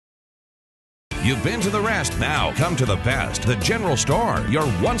You've been to the rest. Now come to the best. The General Store, your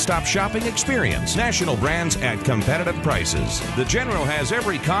one-stop shopping experience. National brands at competitive prices. The General has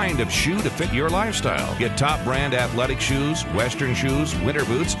every kind of shoe to fit your lifestyle. Get top brand athletic shoes, western shoes, winter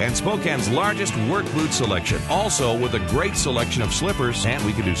boots, and Spokane's largest work boot selection. Also with a great selection of slippers, and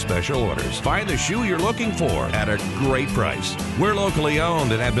we can do special orders. Find the shoe you're looking for at a great price. We're locally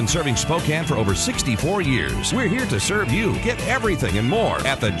owned and have been serving Spokane for over 64 years. We're here to serve you. Get everything and more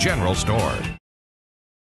at the General Store.